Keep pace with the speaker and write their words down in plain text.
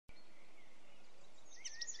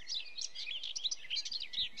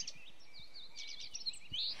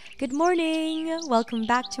Good morning! Welcome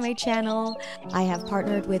back to my channel. I have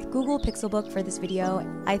partnered with Google Pixelbook for this video.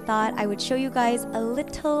 I thought I would show you guys a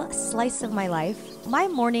little slice of my life. My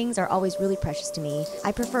mornings are always really precious to me.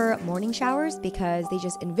 I prefer morning showers because they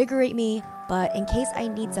just invigorate me, but in case I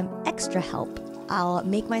need some extra help, I'll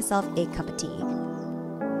make myself a cup of tea.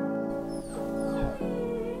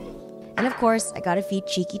 And of course, I gotta feed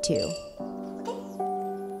Cheeky too.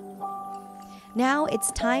 Now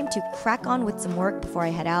it's time to crack on with some work before I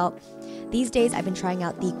head out. These days I've been trying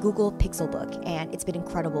out the Google Pixelbook and it's been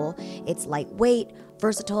incredible. It's lightweight,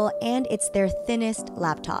 versatile, and it's their thinnest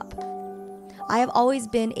laptop. I have always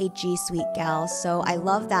been a G Suite gal, so I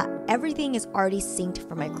love that everything is already synced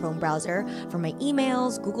from my Chrome browser, from my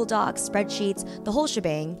emails, Google Docs, spreadsheets, the whole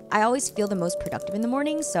shebang. I always feel the most productive in the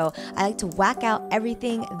morning, so I like to whack out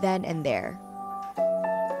everything then and there.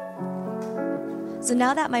 So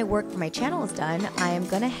now that my work for my channel is done, I am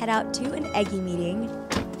gonna head out to an Eggy meeting.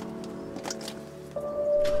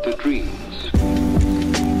 The dreams.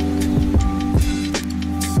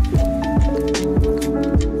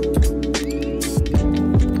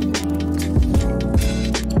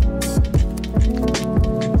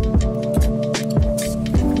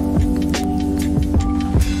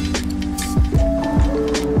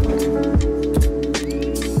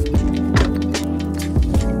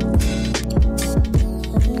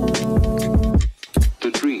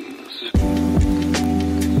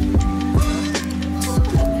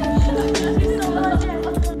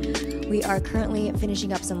 We are currently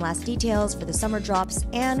finishing up some last details for the summer drops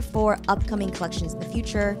and for upcoming collections in the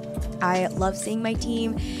future. I love seeing my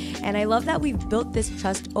team, and I love that we've built this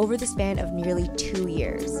trust over the span of nearly 2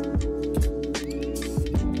 years.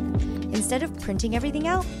 Instead of printing everything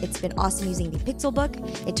out, it's been awesome using the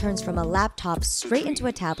Pixelbook. It turns from a laptop straight into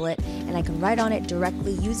a tablet, and I can write on it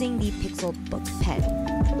directly using the Pixelbook pen.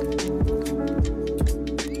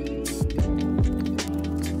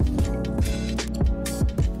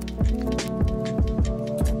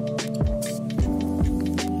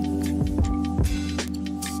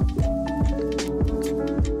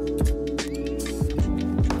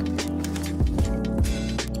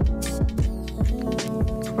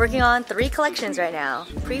 Working on 3 collections right now: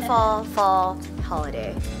 pre-fall, fall,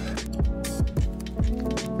 holiday.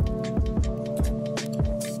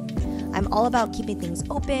 I'm all about keeping things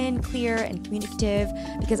open, clear, and communicative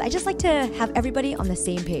because I just like to have everybody on the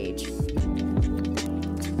same page.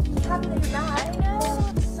 Happy that you're back. I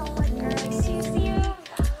know, it's so much nice to see you.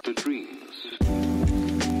 The dreams.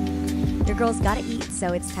 Your girl's gotta eat,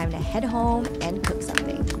 so it's time to head home and cook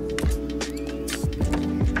something.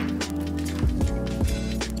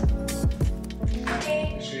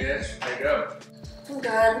 There you go. I'm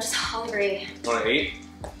good, I'm just hungry. Want to eat?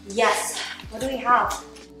 Yes. What do we have?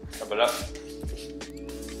 Cup it up.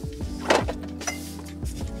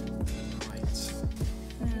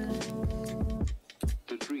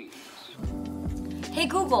 The dreams. Hey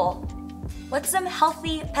Google, what's some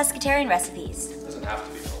healthy pescatarian recipes? It doesn't have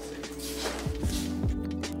to be healthy.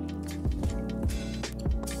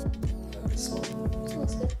 This one.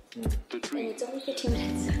 Looks good. The And dreams. it's only 15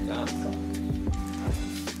 minutes. Yeah.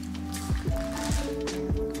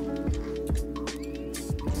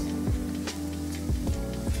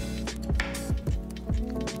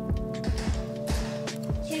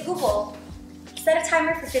 Hey Google, set a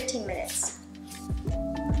timer for 15 minutes.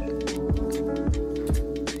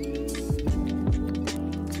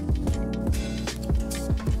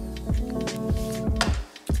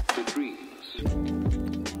 The dreams.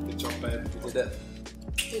 Good job, babe. We did it.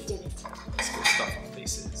 We did it. Let's go stuff on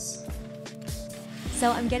faces.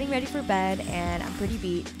 So I'm getting ready for bed and I'm pretty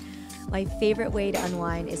beat. My favorite way to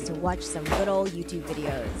unwind is to watch some good old YouTube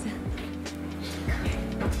videos.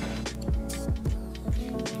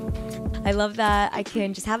 I love that I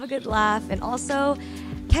can just have a good laugh and also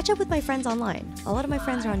catch up with my friends online. A lot of my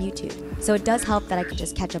friends are on YouTube, so it does help that I can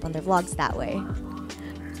just catch up on their vlogs that way.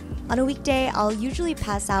 On a weekday, I'll usually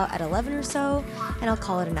pass out at 11 or so, and I'll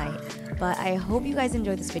call it a night. But I hope you guys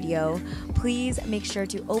enjoyed this video. Please make sure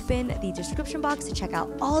to open the description box to check out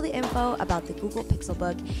all the info about the Google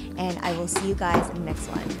Pixelbook, and I will see you guys in the next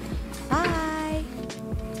one. Bye!